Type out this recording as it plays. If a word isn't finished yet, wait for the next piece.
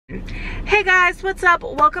Hey guys, what's up?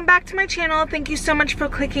 Welcome back to my channel. Thank you so much for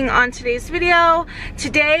clicking on today's video.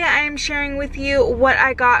 Today I am sharing with you what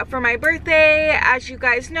I got for my birthday. As you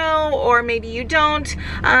guys know, or maybe you don't,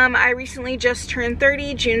 I recently just turned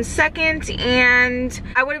 30, June 2nd, and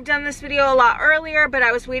I would have done this video a lot earlier, but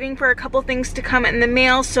I was waiting for a couple things to come in the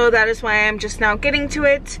mail, so that is why I'm just now getting to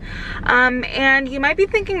it. And you might be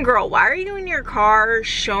thinking, girl, why are you in your car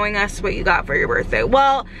showing us what you got for your birthday?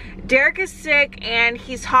 Well, Derek is sick and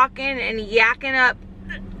he's hawking and yakking up,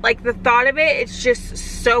 like the thought of it, it's just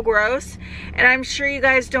so gross, and I'm sure you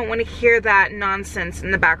guys don't want to hear that nonsense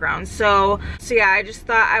in the background. So yeah, I just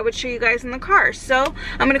thought I would show you guys in the car. So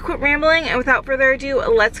I'm gonna quit rambling, and without further ado,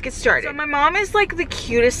 let's get started. So my mom is like the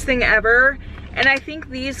cutest thing ever, and I think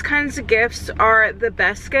these kinds of gifts are the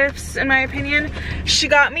best gifts in my opinion. She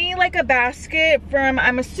got me like a basket from,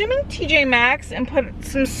 I'm assuming, TJ Maxx, and put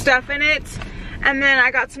some stuff in it. And then I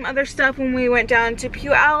got some other stuff when we went down to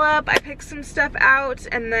Puyallup. I picked some stuff out,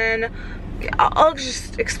 and then I'll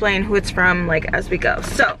just explain who it's from like as we go.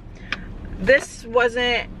 So this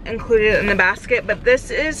wasn't included in the basket, but this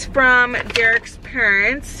is from Derek's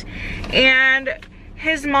parents, and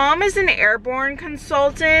his mom is an Airborne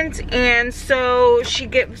consultant, and so she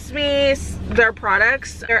gives me their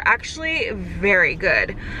products. They're actually very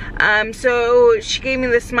good. So she gave me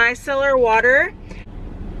this micellar water,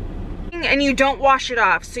 and you don't wash it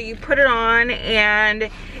off, so you put it on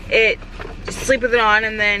and sleep with it on,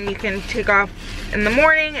 and then you can take off in the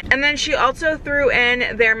morning. And then she also threw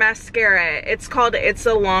in their mascara. It's called It's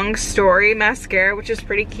a Long Story mascara, which is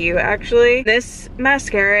pretty cute actually. This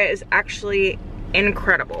mascara is actually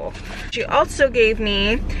incredible. She also gave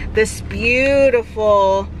me this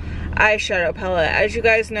beautiful eyeshadow palette. As you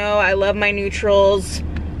guys know, I love my neutrals.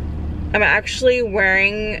 I'm actually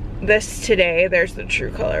wearing this today. There's the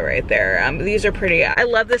true color right there. These are pretty. I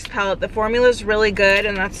love this palette. The formula is really good,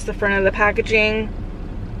 and that's the front of the packaging.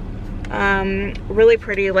 Really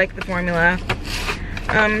pretty, like the formula.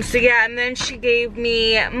 So yeah, and then she gave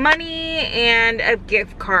me money and a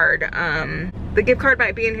gift card. The gift card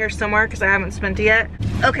might be in here somewhere because I haven't spent it yet.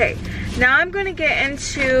 Okay, now I'm gonna get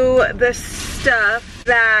into the stuff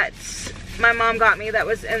that my mom got me that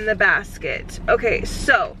was in the basket. Okay,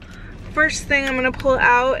 so first thing I'm gonna pull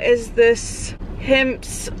out is this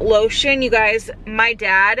Hims lotion. You guys, my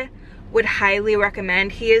dad would highly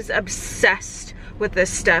recommend. He is obsessed with this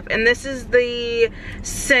stuff, and this is the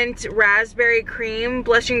scent raspberry cream,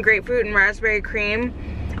 blushing grapefruit and raspberry cream.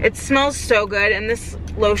 It smells so good, and this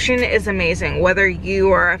lotion is amazing. Whether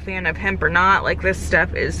you are a fan of hemp or not, like, this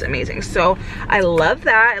stuff is amazing. So I love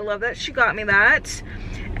that. I love that she got me that.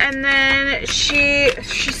 And then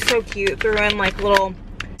she's so cute, threw in like little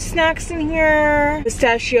snacks in here,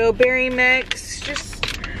 pistachio berry mix, just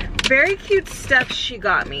very cute stuff she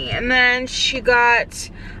got me. And then she got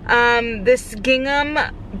this gingham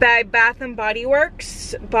by Bath & Body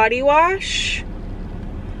Works body wash.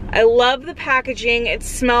 I love the packaging. It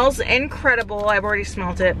smells incredible. I've already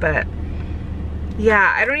smelled it, but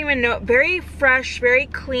yeah, I don't even know. Very fresh, very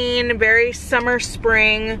clean, very summer,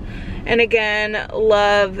 spring. And again,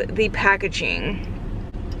 love the packaging.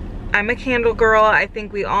 I'm a candle girl. I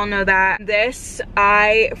think we all know that. This,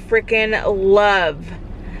 I freaking love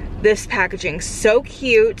this packaging. So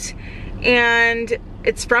cute. And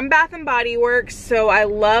it's from Bath & Body Works, so I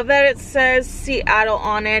love that it says Seattle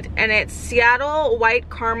on it, and it's Seattle White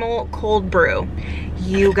Caramel Cold Brew.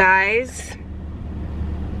 You guys,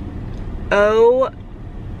 OMG.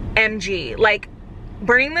 Like,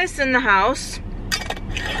 burning this in the house,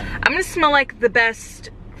 I'm gonna smell like the best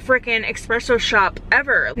freaking espresso shop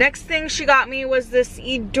ever. Next thing she got me was this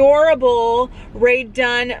adorable Ray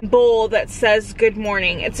Dunn bowl that says good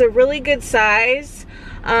morning. It's a really good size.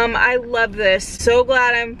 I love this. So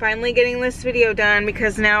glad I'm finally getting this video done,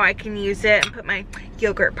 because now I can use it and put my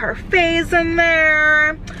yogurt parfaits in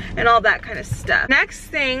there and all that kind of stuff. Next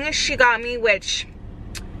thing she got me, which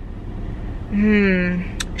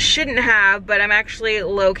shouldn't have, but I'm actually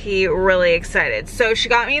low-key really excited. So she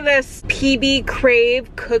got me this PB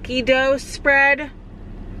Crave cookie dough spread.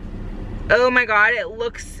 Oh my god, it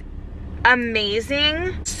looks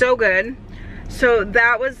amazing. So good. So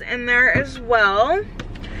that was in there as well.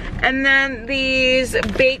 And then these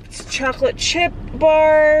baked chocolate chip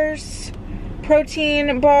bars,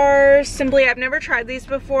 protein bars. Simply, I've never tried these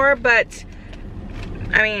before, but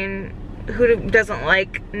I mean, who doesn't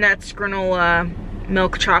like nuts, granola,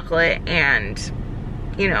 milk chocolate, and,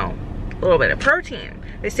 you know, a little bit of protein.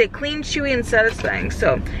 They say clean, chewy, and satisfying,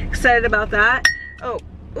 so excited about that. Oh,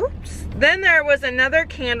 oops. Then there was another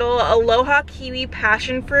candle, Aloha Kiwi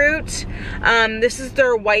Passion Fruit. This is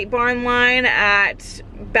their White Barn line at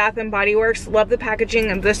Bath and Body Works. Love the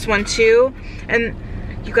packaging of this one too. And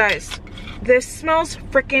you guys, this smells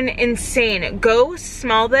freaking insane. Go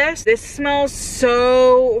smell this. This smells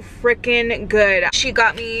so freaking good. She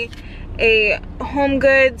got me a Home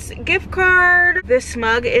Goods gift card. This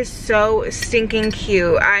mug is so stinking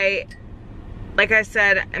cute. Like I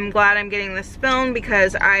said, I'm glad I'm getting this filmed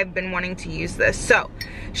because I've been wanting to use this. So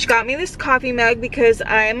she got me this coffee mug because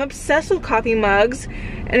I am obsessed with coffee mugs,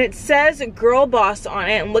 and it says Girl Boss on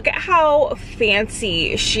it, and look at how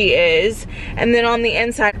fancy she is. And then on the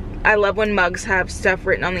inside, I love when mugs have stuff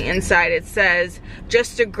written on the inside. It says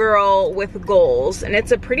just a girl with goals, and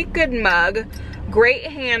it's a pretty good mug. Great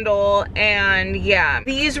handle. And yeah,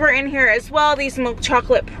 these were in here as well, these milk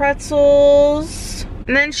chocolate pretzels.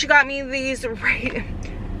 And then she got me these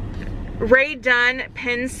Ray Dunn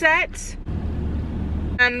pin set.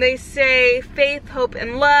 They say faith, hope,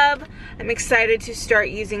 and love. I'm excited to start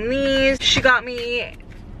using these. She got me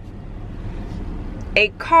a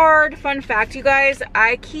card. Fun fact, you guys,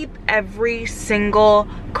 I keep every single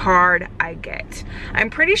card I get. I'm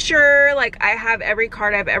pretty sure like I have every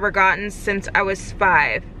card I've ever gotten since I was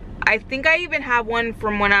 5. I think I even have one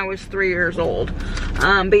from when I was 3 years old.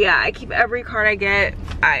 But yeah, I keep every card I get.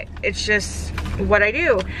 It's just what I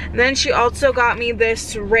do. And then she also got me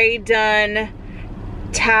this Ray Dunn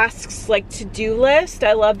tasks like to-do list.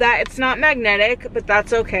 I love that. It's not magnetic, but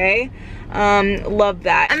that's okay. Love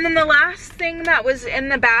that. And then the last thing that was in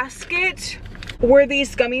the basket were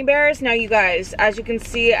these gummy bears. Now you guys, as you can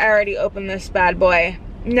see, I already opened this bad boy.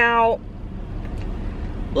 Now,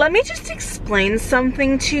 let me just explain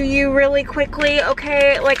something to you really quickly,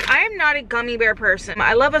 okay? Like, I am not a gummy bear person.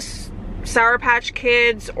 I love a Sour Patch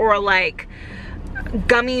Kids or like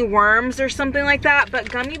gummy worms or something like that, but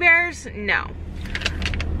gummy bears, no.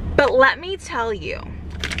 But let me tell you,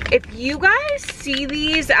 if you guys see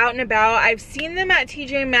these out and about, I've seen them at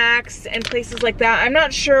TJ Maxx and places like that. I'm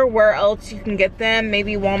not sure where else you can get them,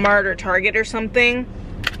 maybe Walmart or Target or something.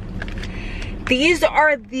 These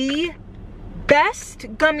are the best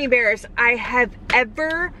gummy bears I have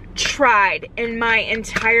ever tried in my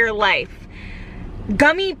entire life.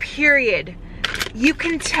 Gummy, period. You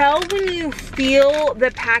can tell when you feel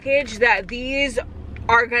the package that these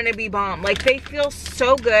are gonna be bomb. Like, they feel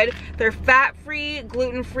so good. They're fat-free,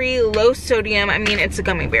 gluten-free, low sodium. I mean, it's a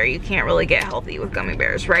gummy bear. You can't really get healthy with gummy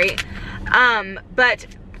bears, right? But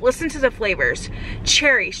listen to the flavors.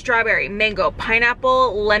 Cherry, strawberry, mango,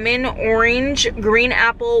 pineapple, lemon, orange, green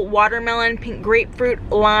apple, watermelon, pink grapefruit,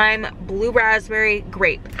 lime, blue raspberry,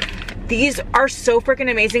 grape. These are so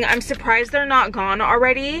freaking amazing. I'm surprised they're not gone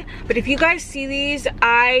already. But if you guys see these,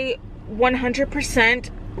 I 100%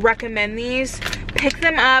 recommend these. Pick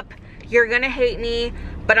them up. You're gonna hate me,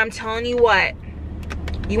 but I'm telling you what.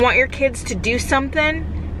 You want your kids to do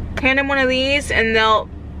something? Hand them one of these and they'll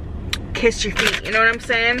kiss your feet, you know what I'm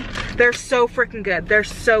saying? They're so freaking good. They're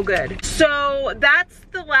so good. So that's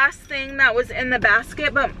the last thing that was in the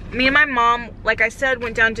basket, but me and my mom, like I said,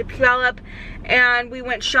 went down to Pallet and we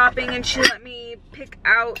went shopping, and she let me pick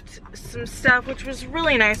out some stuff, which was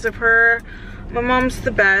really nice of her. My mom's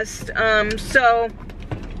the best.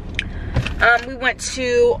 We went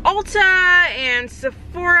to Ulta and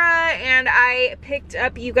Sephora, and I picked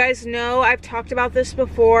up, you guys know I've talked about this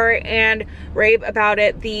before and rave about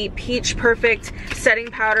it, the Peach Perfect setting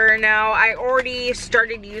powder. Now, I already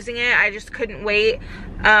started using it. I just couldn't wait,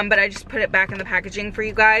 but I just put it back in the packaging for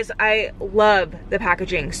you guys. I love the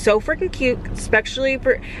packaging. So freaking cute, especially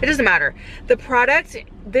for, it doesn't matter. The product,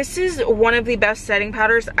 this is one of the best setting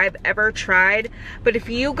powders I've ever tried. But if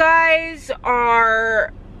you guys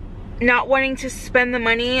are not wanting to spend the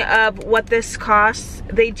money of what this costs,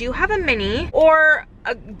 they do have a mini, or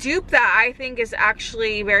a dupe that I think is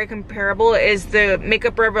actually very comparable is the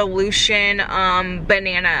Makeup Revolution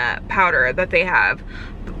banana powder that they have.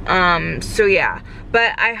 So yeah,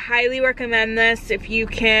 but I highly recommend this if you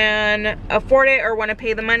can afford it or want to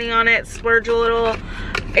pay the money on it, splurge a little.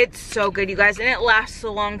 It's so good, you guys, and it lasts a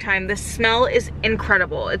long time. The smell is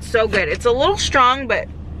incredible. It's so good. It's a little strong, but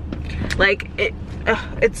like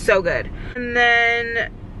it's so good. And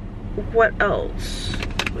then what else?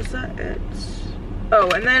 Was that it? Oh,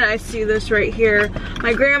 and then I see this right here.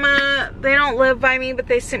 My grandma, they don't live by me, but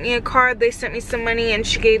they sent me a card. They sent me some money and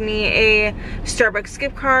she gave me a Starbucks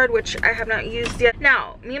gift card, which I have not used yet.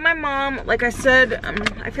 Now, me and my mom, like I said,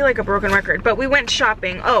 I feel like a broken record, but we went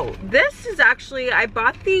shopping. Oh, this is actually, I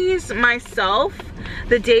bought these myself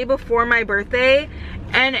the day before my birthday,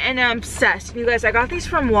 and I'm obsessed. You guys, I got these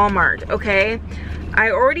from Walmart, okay?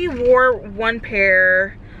 I already wore one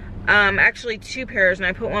pair. Actually 2 pairs, and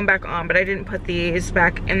I put one back on, but I didn't put these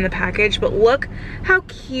back in the package. But look how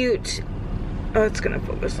cute. Oh, it's gonna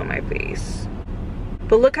focus on my face.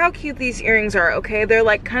 But look how cute these earrings are, okay? They're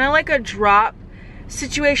like kind of like a drop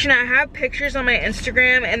situation. I have pictures on my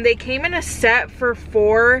Instagram, and they came in a set for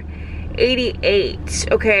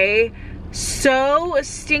 $4.88, okay? So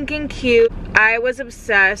stinking cute. I was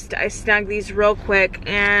obsessed. I snagged these real quick,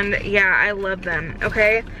 and yeah, I love them,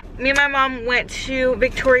 okay? Me and my mom went to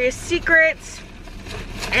Victoria's Secret,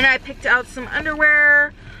 and I picked out some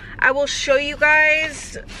underwear. I will show you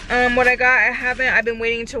guys what I got. I've been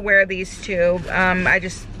waiting to wear these too. I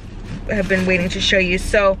just have been waiting to show you.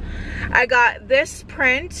 So I got this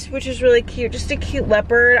print, which is really cute, just a cute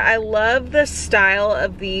leopard. I love the style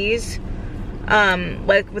of these,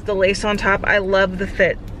 like with the lace on top. I love the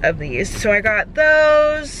fit of these. So I got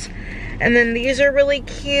those. And then these are really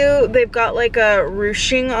cute. They've got like a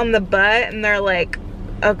ruching on the butt, and they're like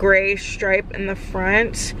a gray stripe in the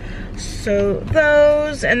front. So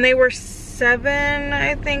those, and they were $7,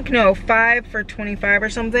 I think, no, $5 for 25 or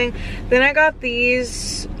something. Then I got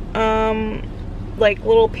these like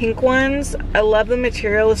little pink ones. I love the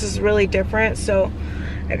material. This is really different, so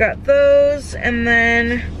I got those. And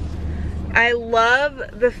then I love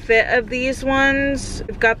the fit of these ones.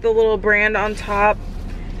 They've got the little brand on top,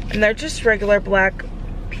 and they're just regular black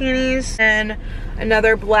panties. And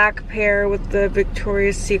another black pair with the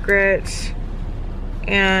Victoria's Secret.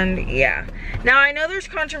 And yeah, now I know there's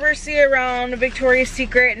controversy around Victoria's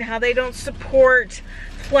Secret and how they don't support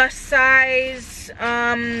plus size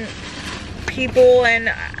people,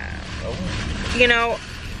 and you know,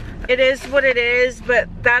 it is what it is, but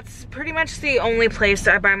that's pretty much the only place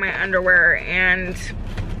I buy my underwear. And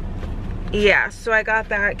yeah, so I got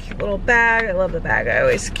that cute little bag. I love the bag. I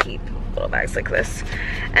always keep little bags like this.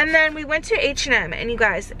 And then we went to H&M, and you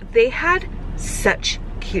guys, they had such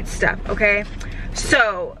cute stuff, okay?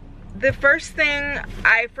 So the first thing,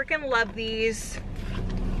 I freaking love these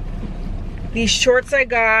shorts I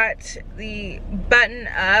got, the button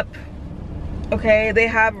up, okay? They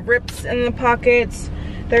have rips in the pockets.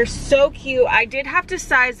 They're so cute. I did have to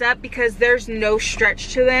size up because there's no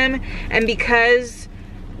stretch to them, and because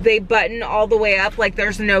they button all the way up, like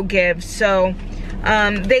there's no give. So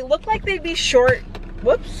they look like they'd be short.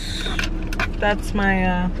 Whoops, that's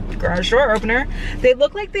my garage door opener. They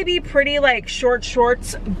look like they'd be pretty like short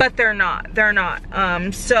shorts, but they're not.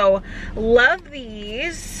 So love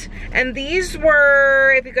these. And these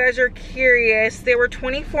were, if you guys are curious, they were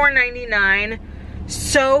 $24.99.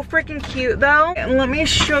 So freaking cute though. And let me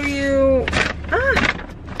show you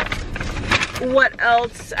what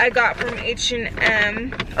else I got from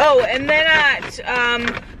H&M. Oh, and then at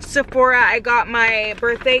Sephora, I got my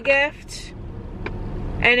birthday gift,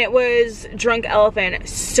 and it was Drunk Elephant.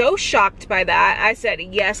 So shocked by that. I said,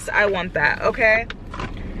 yes, I want that, okay?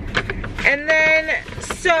 And then,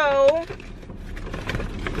 so,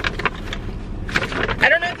 I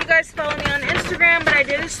don't know if you guys follow me on Instagram, but I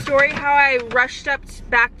did a story how I rushed up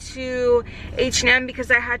back to H&M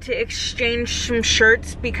because I had to exchange some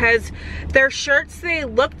shirts, because their shirts, they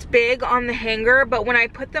looked big on the hanger, but when I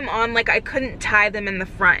put them on, like I couldn't tie them in the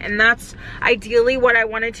front, and that's ideally what I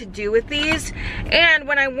wanted to do with these. And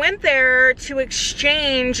when I went there to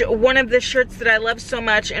exchange one of the shirts that I love so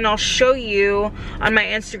much, and I'll show you on my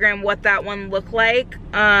Instagram what that one looked like,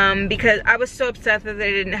 because I was so upset that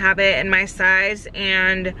they didn't have it in my size.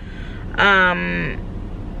 And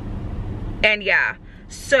yeah,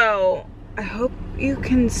 so I hope you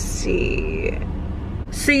can see.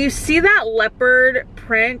 So you see that leopard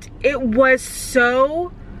print? It was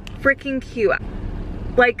so freaking cute.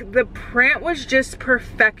 Like, the print was just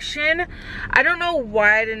perfection. I don't know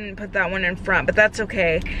why I didn't put that one in front, but that's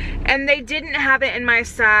okay. And they didn't have it in my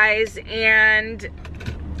size, and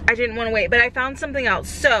I didn't want to wait, but I found something else.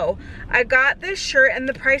 So I got this shirt, and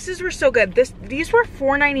the prices were so good. These were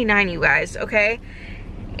 $4.99, you guys, okay?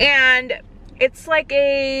 And it's like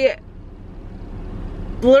a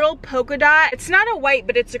little polka dot. It's not a white,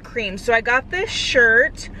 but it's a cream. So I got this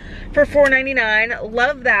shirt for $4.99.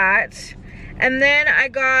 Love that. And then I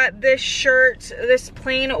got this shirt, this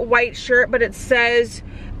plain white shirt, but it says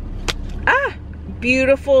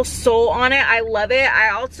beautiful soul on it. I love it.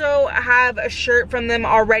 I also have a shirt from them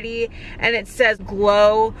already, and it says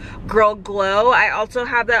glow, girl glow. I also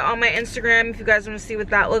have that on my Instagram if you guys want to see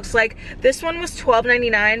what that looks like. This one was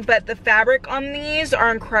 $12.99, but the fabric on these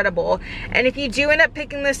are incredible. And if you do end up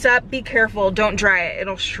picking this up, be careful, don't dry it,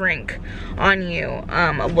 it'll shrink on you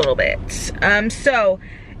a little bit. And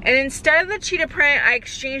instead of the cheetah print, I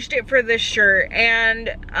exchanged it for this shirt, and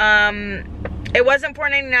it wasn't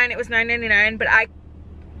 $4.99, it was $9.99, but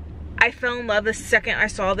I fell in love the second I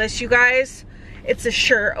saw this, you guys. It's a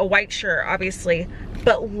shirt, a white shirt, obviously.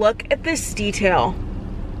 But look at this detail.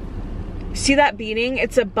 See that beading?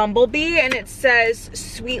 It's a bumblebee and it says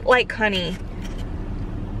sweet like honey.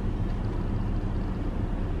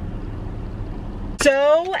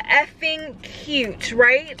 So effing cute,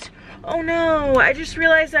 right? Oh no, I just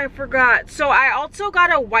realized I forgot. So I also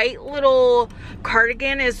got a white little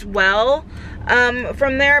cardigan as well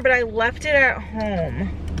from there, but I left it at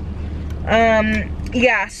home.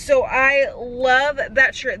 Yeah, so I love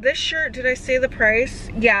that shirt. This shirt, did I say the price?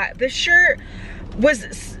 Yeah, this shirt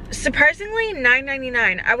was surprisingly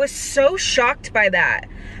 $9.99. I was so shocked by that.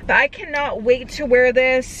 But I cannot wait to wear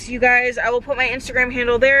this, you guys. I will put my Instagram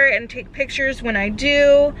handle there and take pictures when I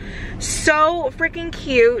do. So freaking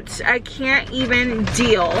cute. I can't even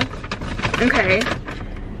deal. Okay.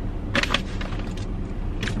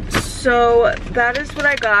 So that is what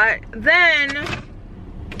I got. Then,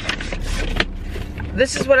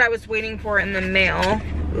 this is what I was waiting for in the mail.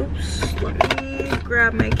 Oops, let me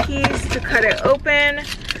grab my keys to cut it open.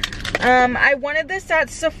 I wanted this at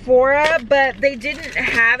Sephora, but they didn't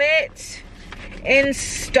have it in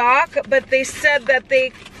stock, but they said that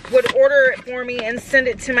they would order it for me and send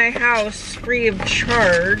it to my house free of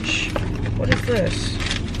charge. What is this?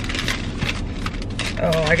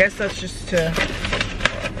 Oh, I guess that's just to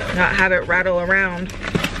not have it rattle around.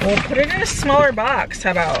 We'll put it in a smaller box,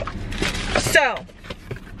 how about? So,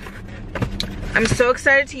 I'm so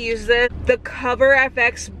excited to use this. The Cover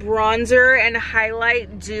FX Bronzer and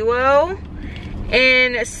Highlight Duo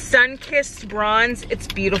in Sun-Kissed Bronze. It's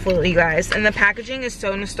beautiful, you guys. And the packaging is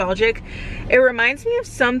so nostalgic. It reminds me of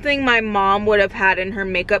something my mom would have had in her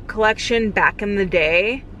makeup collection back in the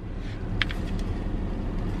day.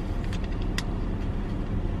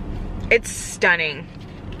 It's stunning.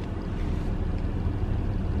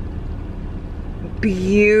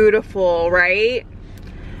 Beautiful, right?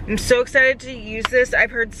 I'm so excited to use this. I've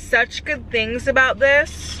heard such good things about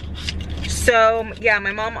this. So yeah,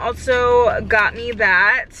 my mom also got me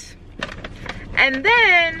that. And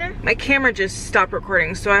then my camera just stopped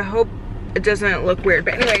recording, so I hope it doesn't look weird.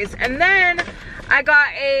 But anyways, and then I got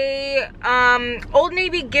a Old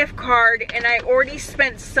Navy gift card, and I already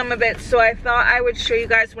spent some of it, so I thought I would show you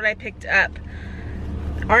guys what I picked up.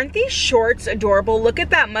 Aren't these shorts adorable? Look at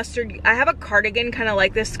that mustard. I have a cardigan kind of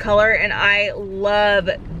like this color, and I love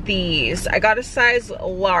these. I got a size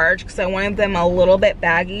large because I wanted them a little bit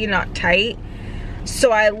baggy, not tight.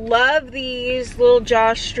 So I love these little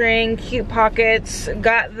drawstring, cute pockets.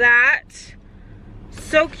 Got that.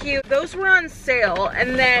 So cute. Those were on sale.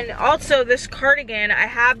 And then also this cardigan, I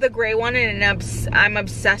have the gray one and I'm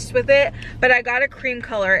obsessed with it, but I got a cream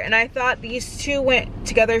color and I thought these two went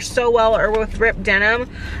together so well, or with ripped denim.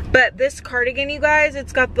 But this cardigan, you guys,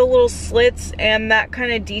 it's got the little slits and that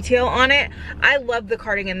kind of detail on it. I love the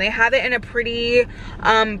cardigan. They have it in a pretty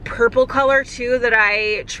purple color too that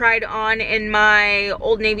I tried on in my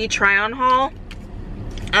Old Navy try-on haul.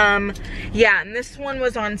 Yeah, and this one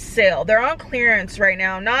was on sale. They're on clearance right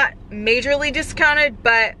now. Not majorly discounted,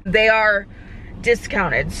 but they are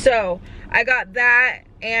discounted. So I got that,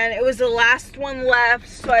 and it was the last one left,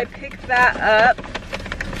 so I picked that up.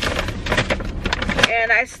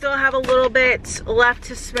 And I still have a little bit left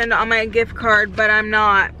to spend on my gift card, but I'm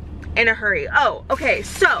not in a hurry. Oh, okay,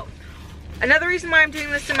 so another reason why I'm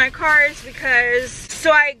doing this in my car is because,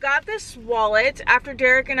 so I got this wallet after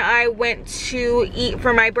Derek and I went to eat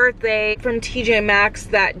for my birthday from TJ Maxx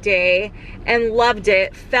that day and loved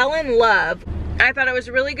it, fell in love. I thought it was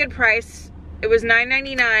a really good price. It was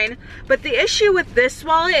 $9.99, but the issue with this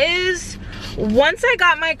wallet is once I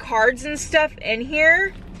got my cards and stuff in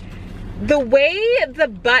here, the way the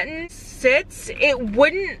button sits, it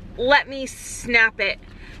wouldn't let me snap it.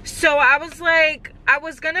 So I was like, I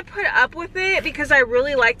was gonna put up with it because I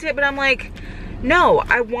really liked it, but I'm like, no,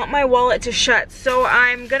 I want my wallet to shut. So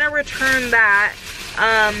I'm gonna return that.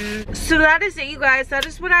 So that is it, you guys. That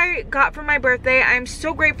is what I got for my birthday. I'm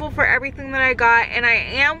so grateful for everything that I got, and I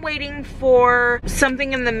am waiting for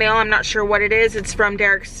something in the mail. I'm not sure what it is. It's from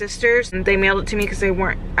Derek's sisters, and they mailed it to me because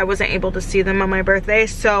I wasn't able to see them on my birthday.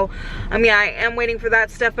 So yeah, I am waiting for that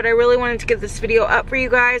stuff, but I really wanted to get this video up for you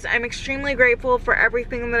guys. I'm extremely grateful for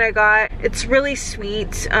everything that I got. It's really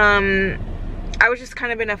sweet. I was just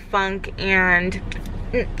kind of in a funk, and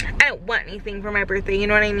I don't want anything for my birthday, you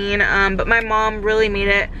know what I mean? But my mom really made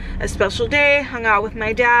it a special day. Hung out with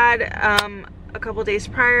my dad a couple days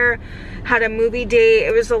prior, had a movie date.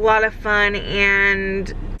 It was a lot of fun,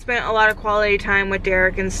 and spent a lot of quality time with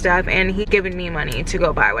Derek and stuff, and he's given me money to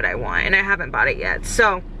go buy what I want, and I haven't bought it yet.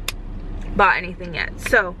 So, bought anything yet.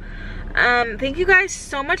 So, Thank you guys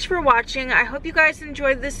so much for watching. I hope you guys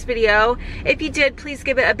enjoyed this video. If you did, please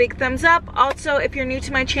give it a big thumbs up. Also, if you're new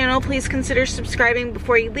to my channel, please consider subscribing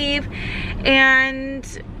before you leave. And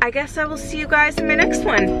I guess I will see you guys in my next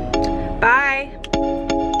one. Bye.